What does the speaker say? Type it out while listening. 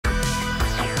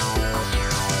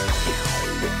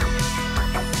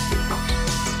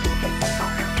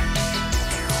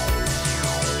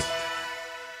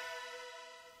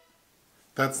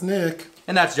That's Nick.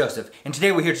 And that's Joseph. And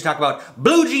today we're here to talk about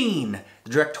Blue Jean,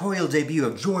 the directorial debut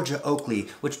of Georgia Oakley,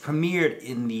 which premiered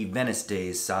in the Venice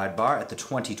Days sidebar at the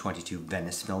 2022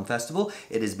 Venice Film Festival.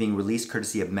 It is being released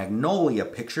courtesy of Magnolia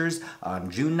Pictures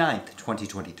on June 9th,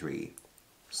 2023.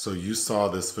 So you saw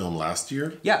this film last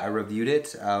year? Yeah, I reviewed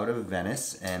it out of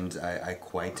Venice, and I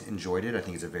quite enjoyed it. I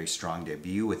think it's a very strong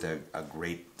debut with a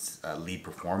great lead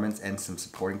performance and some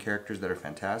supporting characters that are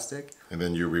fantastic. And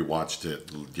then you rewatched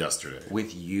it yesterday.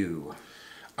 With you.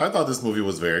 I thought this movie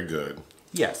was very good.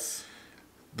 Yes.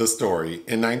 The story.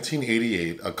 In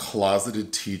 1988, a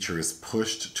closeted teacher is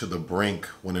pushed to the brink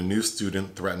when a new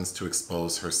student threatens to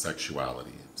expose her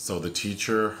sexuality. So the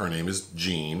teacher, her name is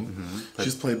Jean. Mm-hmm.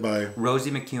 She's played by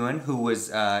Rosy McEwen, who was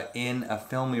in a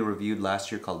film we reviewed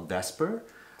last year called Vesper.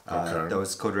 That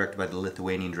was co-directed by the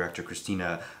Lithuanian director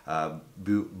Kristina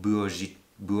Buojite,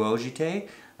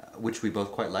 which we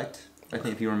both quite liked. I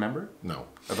think, if you remember. No.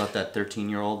 About that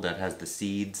 13-year-old that has the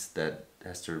seeds that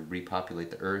has to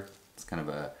repopulate the earth. It's kind of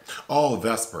a... Oh,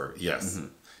 Vesper, yes. Mm-hmm.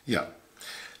 Yeah.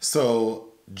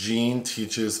 So Jean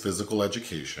teaches physical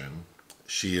education.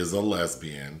 She is a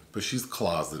lesbian, but she's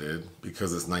closeted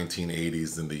because it's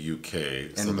 1980s in the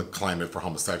UK, so the climate for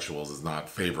homosexuals is not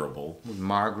favorable.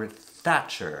 Margaret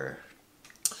Thatcher.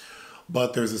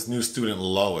 But there's this new student,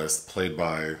 Lois, played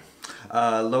by...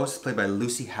 Lois is played by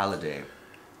Lucy Halliday.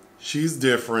 She's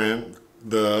different.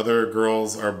 The other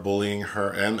girls are bullying her,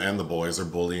 and the boys are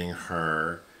bullying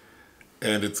her.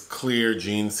 And it's clear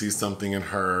Jean sees something in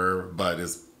her, but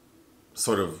is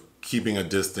sort of keeping a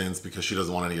distance because she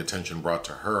doesn't want any attention brought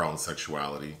to her own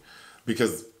sexuality.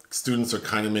 Because students are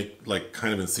kind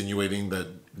of insinuating that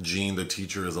Jean, the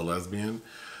teacher, is a lesbian.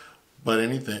 But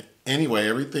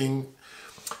everything...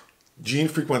 Jean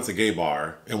frequents a gay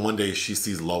bar, and one day she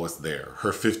sees Lois there,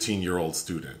 her 15-year-old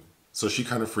student. So she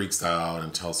kind of freaks out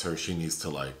and tells her she needs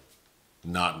to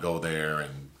not go there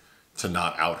and to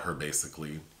not out her,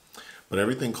 basically. But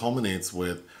everything culminates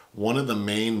with one of the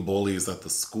main bullies at the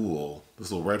school, this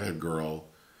little redhead girl.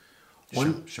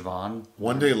 Siobhan.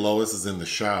 One day Lois is in the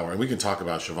shower, and we can talk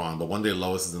about Siobhan, but one day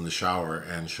Lois is in the shower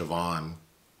and Siobhan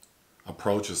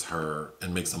approaches her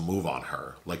and makes a move on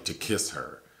her, like to kiss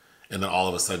her. And then all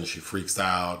of a sudden she freaks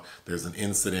out. There's an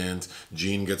incident.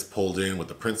 Jean gets pulled in with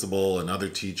the principal, another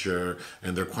teacher,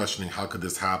 and they're questioning how could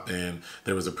this happen.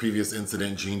 There was a previous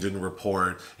incident Jean didn't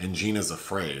report, and Jean is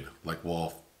afraid.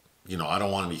 Well, I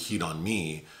don't want any heat on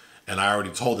me. And I already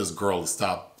told this girl to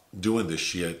stop doing this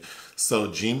shit.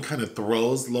 So Jean kind of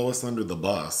throws Lois under the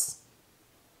bus,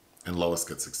 and Lois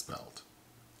gets expelled.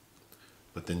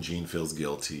 But then Jean feels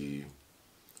guilty.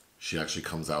 She actually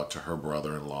comes out to her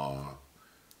brother-in-law.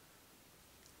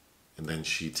 And then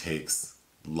she takes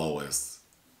Lois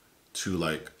to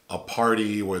a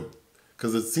party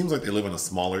because it seems like they live in a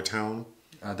smaller town.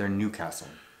 They're in Newcastle.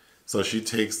 So she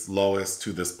takes Lois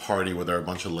to this party where there are a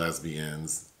bunch of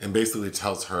lesbians and basically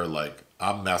tells her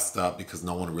I'm messed up because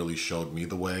no one really showed me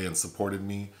the way and supported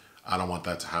me. I don't want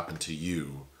that to happen to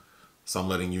you. So I'm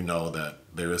letting you know that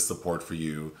there is support for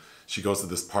you. She goes to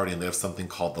this party and they have something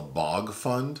called the Bog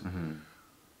Fund. Mm-hmm.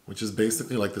 Which is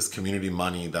basically this community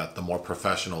money that the more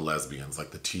professional lesbians, like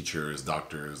the teachers,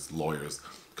 doctors, lawyers,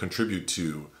 contribute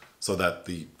to so that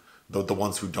the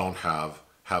ones who don't have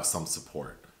some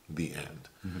support. The end.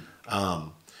 Mm-hmm.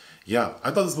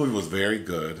 I thought this movie was very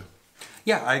good.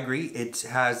 Yeah, I agree. It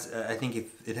has, I think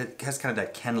it has kind of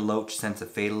that Ken Loach sense of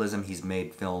fatalism. He's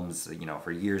made films,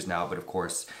 for years now, but of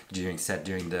course, during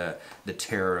the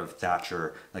terror of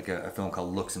Thatcher, a film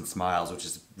called Looks and Smiles, which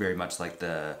is very much like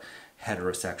the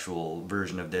heterosexual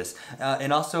version of this.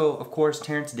 And also, of course,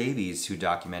 Terence Davies, who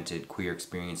documented queer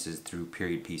experiences through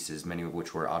period pieces, many of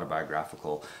which were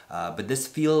autobiographical. But this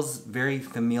feels very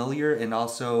familiar, and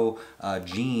also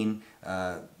Jean,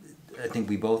 I think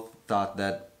we both thought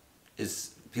that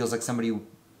feels like somebody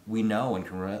we know and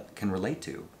can relate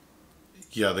to.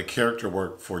 Yeah, the character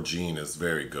work for Jean is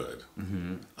very good.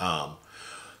 Mm-hmm.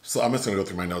 So I'm just going to go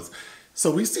through my notes.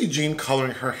 So we see Jean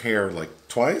coloring her hair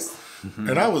twice. Mm-hmm.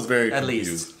 And I was very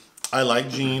confused. Least. I like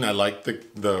Jean. I like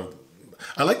the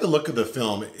look of the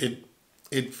film.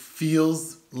 It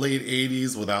feels late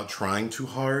 80s without trying too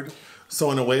hard.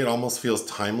 So in a way, it almost feels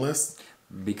timeless.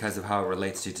 Because of how it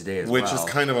relates to today as which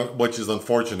well. Which is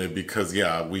unfortunate because,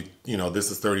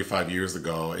 this is 35 years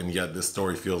ago, and yet this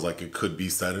story feels like it could be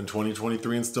set in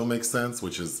 2023 and still make sense,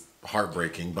 which is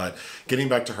heartbreaking. But getting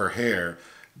back to her hair,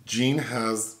 Jean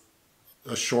has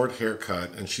a short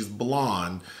haircut and she's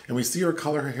blonde, and we see her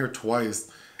color her hair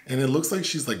twice, and it looks like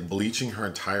she's bleaching her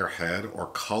entire head or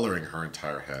coloring her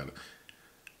entire head.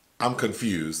 I'm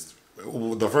confused.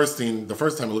 The first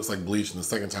time it looks like bleach, and the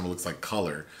second time it looks like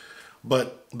color.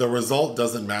 but the result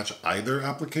doesn't match either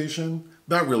application.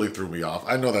 That really threw me off.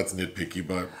 I know that's nitpicky,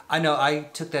 but... I know, I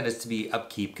took that as to be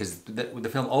upkeep because the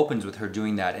film opens with her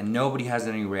doing that and nobody has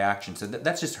any reaction. So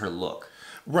that's just her look.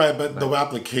 Right, but the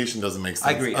application doesn't make sense.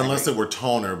 I agree. Unless it were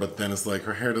toner, but then it's like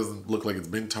her hair doesn't look like it's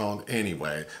been toned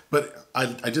anyway. But I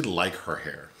did like her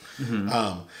hair.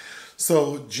 Mm-hmm.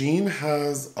 So Jean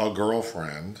has a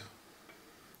girlfriend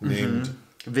named...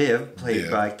 Viv, played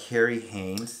by Kerrie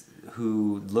Hayes,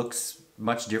 who looks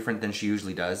much different than she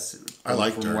usually does. I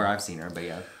liked her. From where I've seen her, but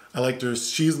yeah. I liked her.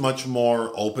 She's much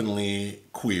more openly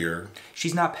queer.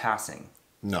 She's not passing.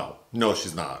 No,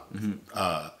 she's not.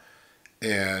 Mm-hmm.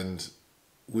 And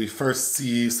we first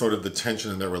see sort of the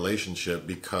tension in their relationship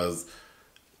because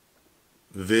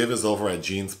Viv is over at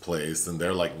Jean's place and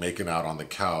they're like making out on the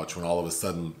couch when all of a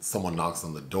sudden someone knocks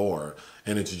on the door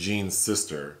and it's Jean's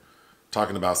sister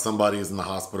talking about somebody's in the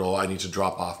hospital. I need to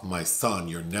drop off my son,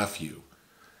 your nephew.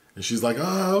 And she's like,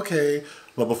 oh, okay.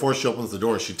 But before she opens the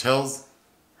door, she tells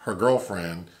her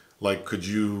girlfriend, like, could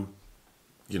you,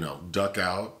 duck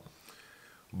out?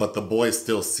 But the boy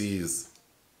still sees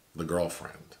the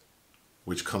girlfriend,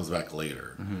 which comes back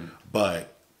later. Mm-hmm.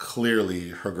 But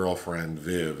clearly her girlfriend,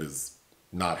 Viv, is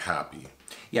not happy.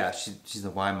 Yeah, she's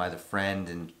like, why am I the friend?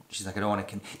 And she's like, I don't want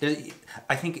to...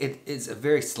 I think it is a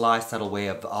very sly, subtle way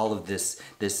of all of this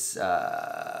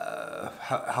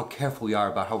how careful we are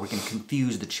about how we can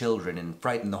confuse the children and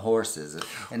frighten the horses.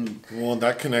 And well,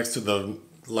 that connects to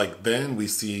then we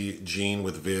see Jean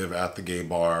with Viv at the gay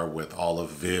bar with all of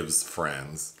Viv's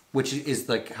friends. Which is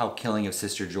like how Killing of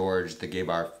Sister George, the gay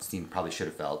bar scene, probably should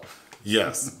have felt.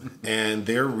 Yes. And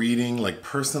they're reading like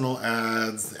personal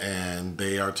ads and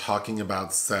they are talking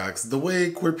about sex the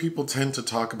way queer people tend to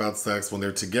talk about sex when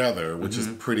they're together, which is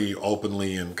pretty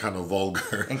openly and kind of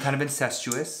vulgar. And kind of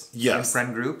incestuous. Yes. In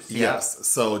friend groups. Yes. Yeah.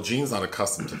 So Jean's not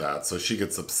accustomed to that. So she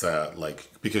gets upset,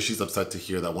 because she's upset to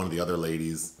hear that one of the other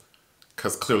ladies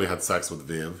clearly had sex with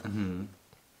Viv. Mm-hmm.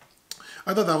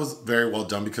 I thought that was very well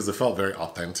done because it felt very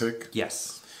authentic.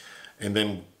 Yes. And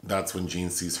then that's when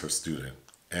Jean sees her student.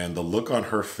 And the look on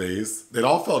her face, it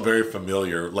all felt very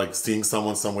familiar, like seeing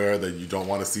someone somewhere that you don't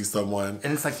want to see someone.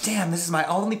 And it's like, damn, this is my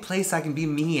only place I can be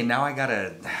me, and now I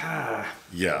gotta...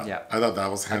 Yeah. I thought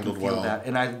that was handled well. That.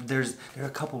 And there are a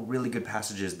couple really good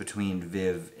passages between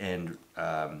Viv and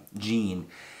Jean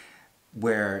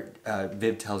where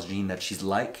Viv tells Jean that she's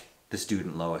like the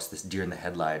student Lois, this deer in the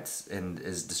headlights, and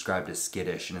is described as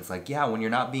skittish. And it's like, yeah, when you're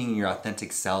not being your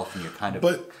authentic self and you're kind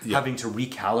of having to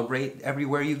recalibrate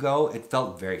everywhere you go, it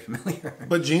felt very familiar.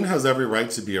 But Jean has every right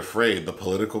to be afraid. The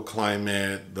political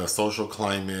climate, the social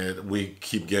climate, we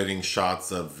keep getting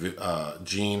shots of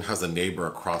Jean has a neighbor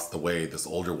across the way, this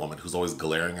older woman who's always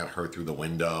glaring at her through the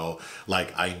window.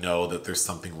 Like, I know that there's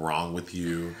something wrong with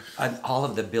you. And all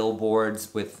of the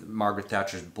billboards with Margaret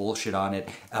Thatcher's bullshit on it.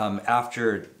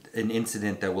 After an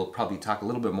incident that we'll probably talk a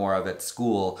little bit more of at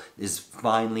school is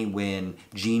finally when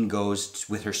Jean goes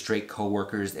with her straight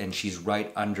coworkers and she's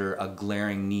right under a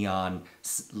glaring neon,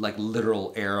 like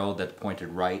literal arrow that pointed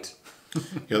right.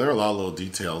 Yeah, there are a lot of little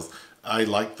details. I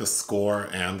like the score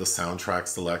and the soundtrack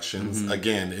selections. Mm-hmm.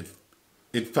 Again,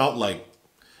 it felt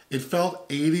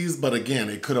 80s, but again,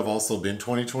 it could have also been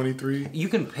 2023. You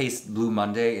can paste Blue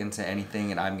Monday into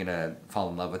anything, and I'm gonna fall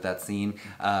in love with that scene.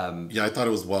 Yeah, I thought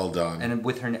it was well done. And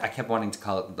with her, I kept wanting to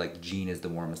call it like Jean is the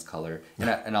warmest color,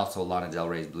 and also Lana Del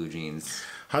Rey's blue jeans.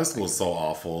 High school is so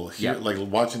awful. Like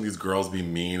watching these girls be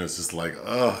mean, it's just like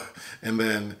ugh. And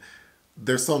then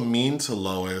they're so mean to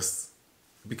Lois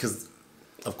because,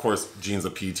 of course, Jean's a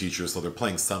PE teacher, so they're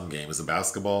playing some game. It's a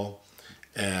basketball,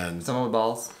 and someone with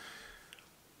balls.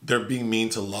 They're being mean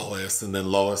to Lois, and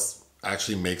then Lois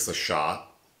actually makes a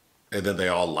shot, and then they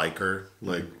all like her.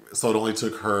 Like, so it only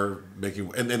took her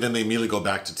making, and then they immediately go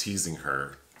back to teasing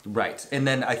her. Right, and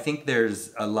then I think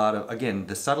there's a lot of, again,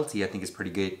 the subtlety I think is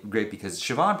pretty great because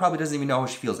Siobhan probably doesn't even know how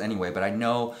she feels anyway, but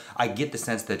I get the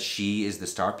sense that she is the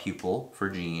star pupil for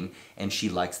Jean, and she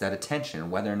likes that attention.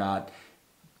 Whether or not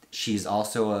she's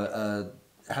also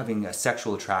having a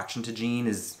sexual attraction to Jean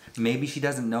is... Maybe she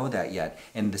doesn't know that yet.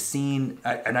 And the scene,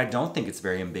 and I don't think it's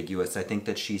very ambiguous. I think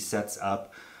that she sets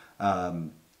up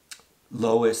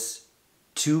Lois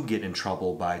to get in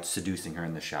trouble by seducing her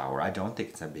in the shower. I don't think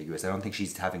it's ambiguous. I don't think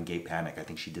she's having gay panic. I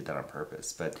think she did that on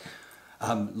purpose. But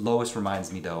Lois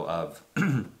reminds me, though, of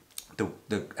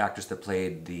the actress that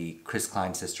played the Chris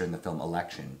Klein sister in the film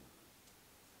Election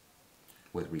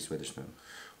with Reese Witherspoon.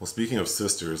 Well, speaking of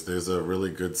sisters, there's a really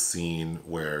good scene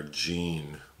where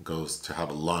Jean goes to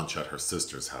have a lunch at her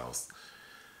sister's house.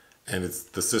 And it's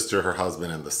the sister, her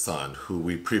husband, and the son, who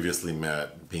we previously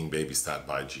met being babysat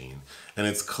by Jean. And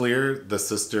it's clear the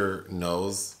sister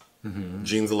knows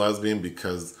Jean's a lesbian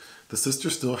because the sister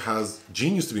still has...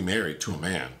 Jean used to be married to a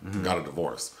man, got a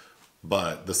divorce.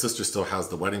 But the sister still has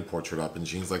the wedding portrait up, and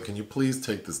Jean's like, can you please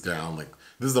take this down? Like,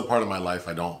 this is a part of my life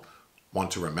I don't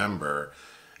want to remember.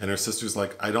 And her sister's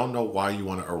like, I don't know why you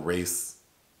want to erase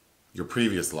your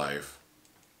previous life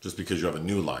just because you have a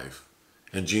new life.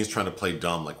 And Jean's trying to play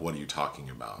dumb, like, what are you talking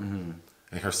about? And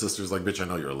her sister's like, bitch, I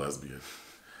know you're a lesbian.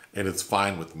 And it's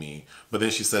fine with me. But then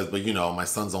she says, but you know, my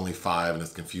son's only 5 and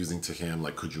it's confusing to him.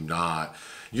 Like, could you not?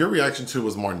 Your reaction to it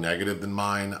was more negative than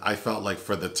mine. I felt like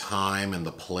for the time and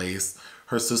the place,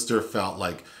 her sister felt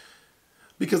like,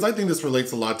 because I think this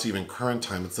relates a lot to even current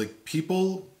time. It's like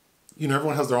people, you know,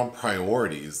 everyone has their own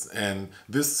priorities. And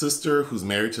this sister who's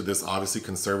married to this obviously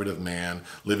conservative man,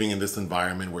 living in this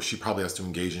environment where she probably has to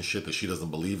engage in shit that she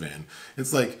doesn't believe in.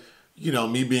 It's like, you know,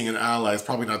 me being an ally is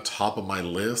probably not top of my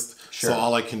list. Sure. So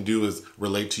all I can do is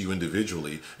relate to you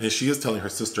individually. And she is telling her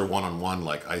sister one-on-one,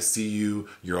 like, I see you,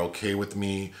 you're okay with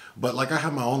me, but like I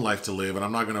have my own life to live and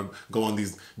I'm not going to go on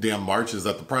these damn marches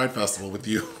at the Pride Festival with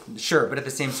you. Sure, but at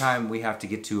the same time, we have to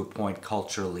get to a point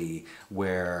culturally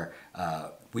where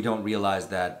we don't realize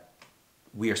that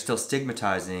we are still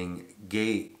stigmatizing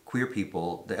gay, queer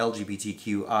people, the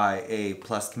LGBTQIA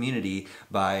plus community,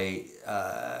 by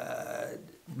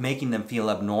making them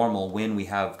feel abnormal when we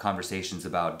have conversations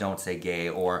about don't say gay,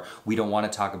 or we don't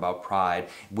want to talk about pride,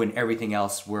 when everything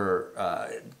else we're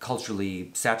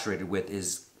culturally saturated with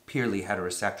is purely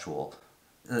heterosexual.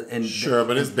 Sure,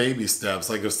 but it's baby steps.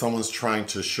 Like if someone's trying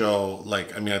to show,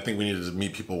 like, I mean, I think we need to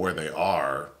meet people where they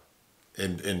are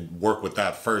and work with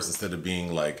that first instead of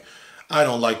being like, I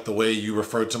don't like the way you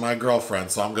refer to my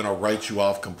girlfriend, so I'm going to write you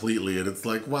off completely. And it's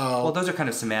like, well, those are kind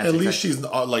of semantics. At least she's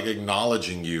like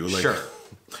acknowledging you. Like, sure.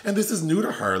 And this is new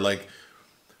to her. Like,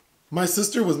 my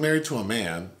sister was married to a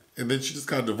man, and then she just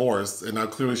got divorced, and now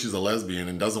clearly she's a lesbian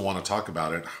and doesn't want to talk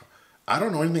about it. I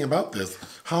don't know anything about this.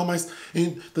 How am I...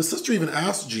 And the sister even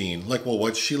asked Jean, like, well,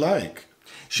 what's she like?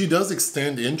 She does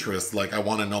extend interest, like, I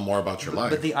want to know more about your life.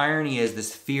 But the irony is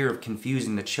this fear of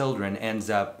confusing the children ends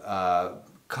up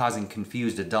causing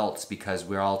confused adults, because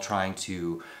we're all trying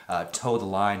to toe the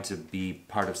line to be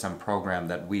part of some program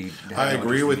that we... I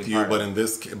agree with you, but in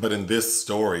this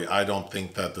story, I don't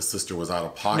think that the sister was out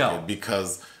of pocket,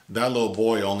 because that little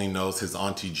boy only knows his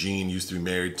Auntie Jean used to be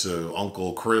married to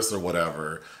Uncle Chris or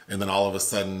whatever, and then all of a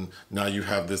sudden, now you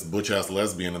have this butch-ass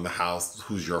lesbian in the house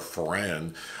who's your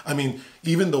friend. I mean,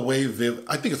 even the way Viv...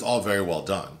 I think it's all very well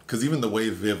done, because even the way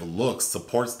Viv looks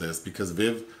supports this, because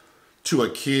Viv... to a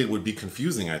kid would be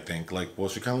confusing, I think. Like, well,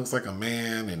 she kind of looks like a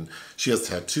man, and she has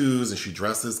tattoos, and she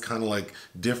dresses kind of like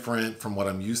different from what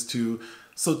I'm used to.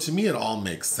 So to me, it all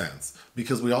makes sense,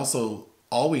 because we also,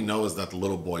 all we know is that the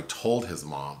little boy told his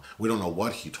mom. We don't know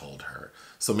what he told her.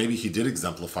 So maybe he did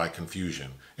exemplify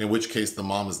confusion, in which case the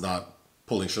mom is not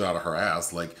pulling shit out of her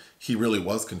ass. Like, he really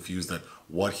was confused at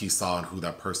what he saw and who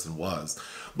that person was.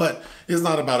 But it's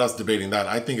not about us debating that.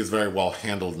 I think it's very well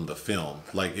handled in the film.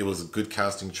 Like, it was a good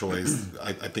casting choice.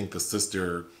 I think the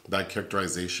sister, that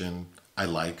characterization, I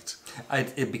liked.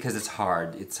 Because it's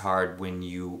hard. It's hard when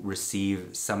you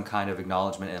receive some kind of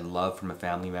acknowledgement and love from a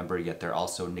family member, yet they're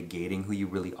also negating who you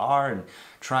really are, and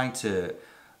trying to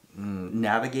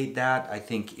navigate that, I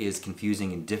think, is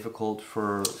confusing and difficult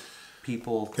for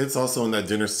people. It's also in that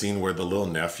dinner scene where the little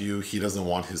nephew, he doesn't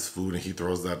want his food and he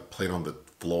throws that plate on the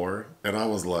floor, and I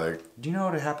was like, do you know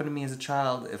what happened to me as a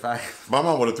child? If my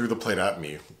mom would have threw the plate at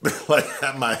me, like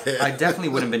at my head. I definitely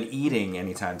wouldn't have been eating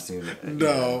anytime soon.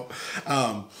 No.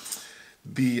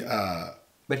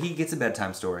 But he gets a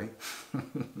bedtime story.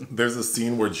 There's a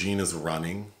scene where Jean is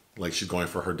running, like she's going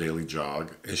for her daily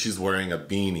jog, and she's wearing a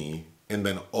beanie, and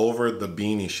then over the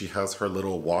beanie she has her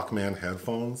little Walkman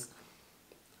headphones.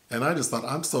 And I just thought,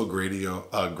 I'm so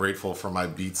grateful for my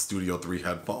Beats Studio 3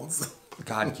 headphones.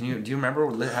 God, do you remember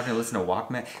having to listen to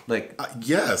Walkman? Like,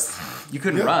 yes. You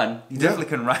couldn't run. You definitely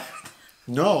couldn't run.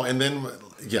 No, and then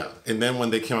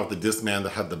when they came out with the Discman that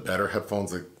had the better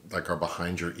headphones that like are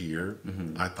behind your ear,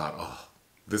 I thought, oh,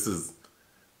 this is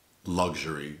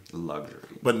luxury.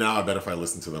 But now I bet if I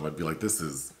listened to them, I'd be like, this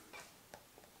is...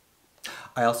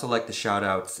 I also like the shout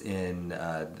outs in,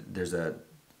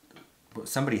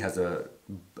 somebody has a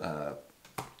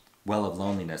Well of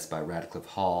Loneliness by Radcliffe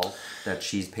Hall that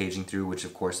she's paging through, which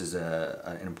of course is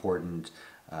an important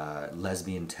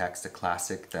lesbian text, a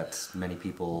classic that many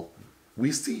people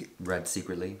read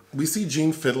secretly. We see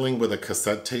Jean fiddling with a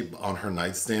cassette tape on her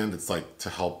nightstand. It's like to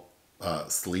help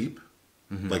sleep.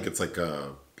 Like it's like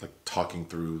talking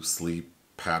through sleep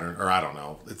pattern, or I don't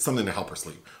know. It's something to help her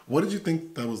sleep. What did you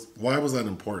think that was? Why was that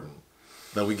important?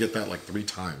 That we get that like 3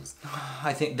 times?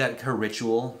 I think that her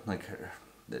ritual, like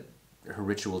her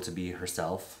ritual to be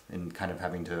herself and kind of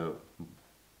having to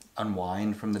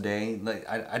unwind from the day. Like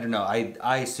I don't know.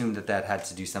 I assumed that had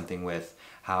to do something with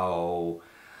how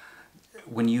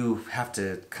when you have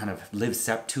to kind of live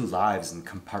two lives and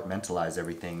compartmentalize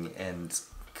everything and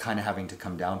kind of having to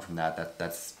come down from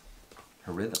that's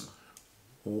her rhythm.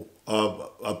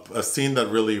 A scene that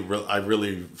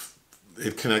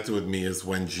it connected with me is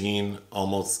when Jean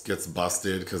almost gets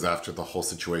busted because after the whole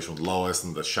situation with Lois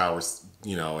and the showers,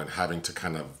 and having to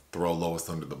kind of throw Lois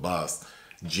under the bus,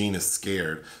 Jean is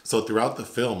scared. So throughout the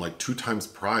film, like 2 times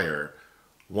prior,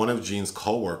 one of Jean's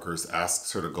co-workers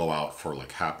asks her to go out for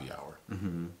like happy hour.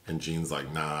 Mm-hmm. And Jean's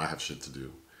like, nah, I have shit to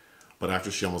do. But after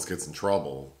she almost gets in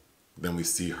trouble, then we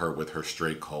see her with her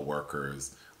straight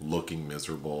co-workers looking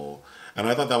miserable. And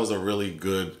I thought that was a really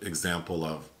good example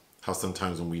of how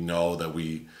sometimes when we know that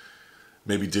we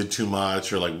maybe did too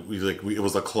much or it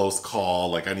was a close call,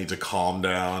 like I need to calm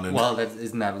down. And well,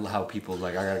 isn't that how people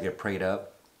like, I gotta get prayed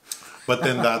up? But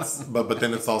then but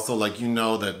then it's also like,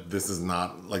 that this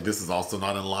is also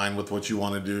not in line with what you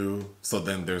want to do. So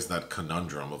then there's that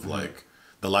conundrum of like,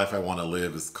 the life I want to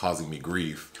live is causing me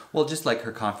grief. Well, just like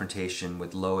her confrontation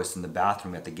with Lois in the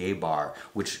bathroom at the gay bar,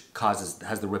 which has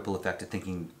the ripple effect of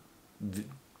thinking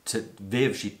to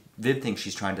Viv thinks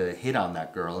she's trying to hit on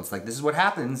that girl. It's like, this is what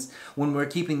happens when we're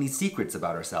keeping these secrets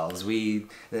about ourselves.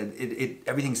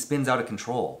 Everything spins out of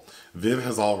control. Viv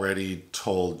has already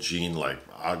told Jean,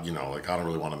 I don't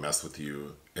really want to mess with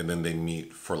you. And then they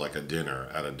meet for like a dinner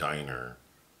at a diner.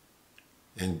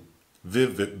 And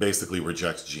Viv basically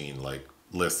rejects Jean, like,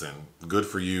 listen, good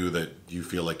for you that you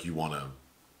feel like you want to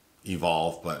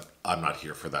evolve, but I'm not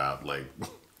here for that. Like,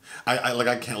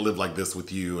 I can't live like this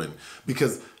with you. And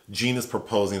because Jean is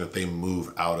proposing that they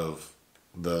move out of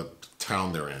the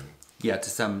town they're in. Yeah,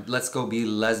 let's go be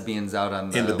lesbians out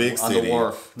in the big city, the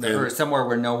wharf, or somewhere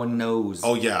where no one knows.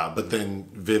 Oh yeah, but then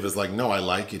Viv is like, no, I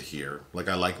like it here. Like,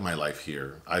 I like my life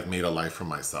here. I've made a life for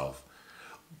myself.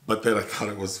 But then I thought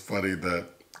it was funny that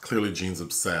clearly Jean's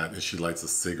upset and she lights a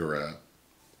cigarette,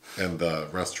 and the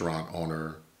restaurant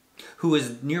owner, who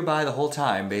is nearby the whole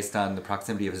time based on the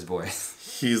proximity of his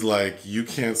voice, he's like, you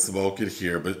can't smoke it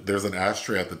here, but there's an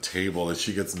ashtray at the table, and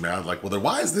she gets mad, like, well, then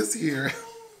why is this here?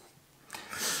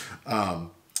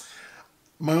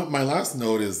 My last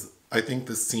note is, I think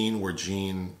the scene where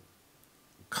Jean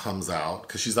comes out,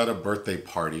 because she's at a birthday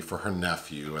party for her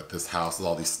nephew at this house with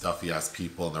all these stuffy ass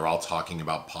people, and they're all talking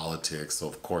about politics, so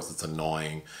of course it's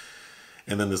annoying.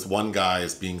 And then this one guy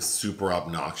is being super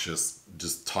obnoxious,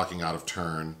 just talking out of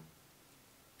turn.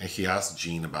 And he asks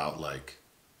Jean about like,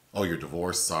 oh, you're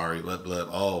divorced, sorry, blah, blah.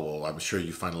 Oh, well, I'm sure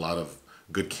you find a lot of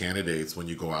good candidates when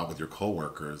you go out with your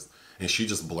coworkers. And she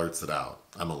just blurts it out,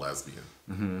 I'm a lesbian.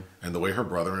 Mm-hmm. And the way her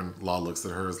brother-in-law looks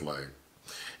at her is like,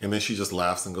 and then she just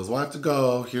laughs and goes, well, I have to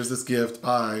go. Here's this gift,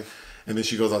 bye. And then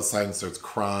she goes outside and starts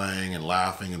crying and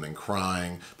laughing and then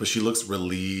crying. But she looks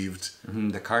relieved. Mm-hmm.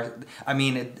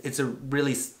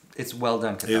 It's well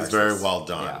done catharsis. It's very well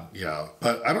done, yeah.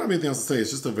 But I don't have anything else to say.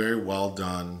 It's just a very well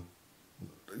done,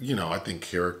 I think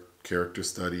character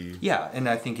study. Yeah, and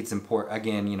I think it's important.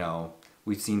 Again,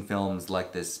 we've seen films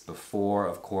like this before,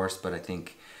 of course, but I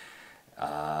think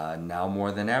now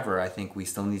more than ever, I think we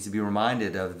still need to be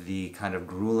reminded of the kind of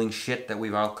grueling shit that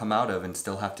we've all come out of and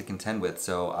still have to contend with.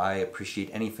 So I appreciate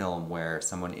any film where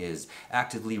someone is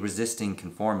actively resisting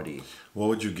conformity. What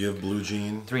would you give Blue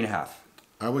Jean? 3.5.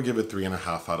 I would give it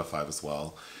 3.5 out of 5 as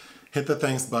well. Hit the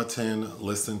thanks button.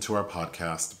 Listen to our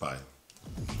podcast. Bye.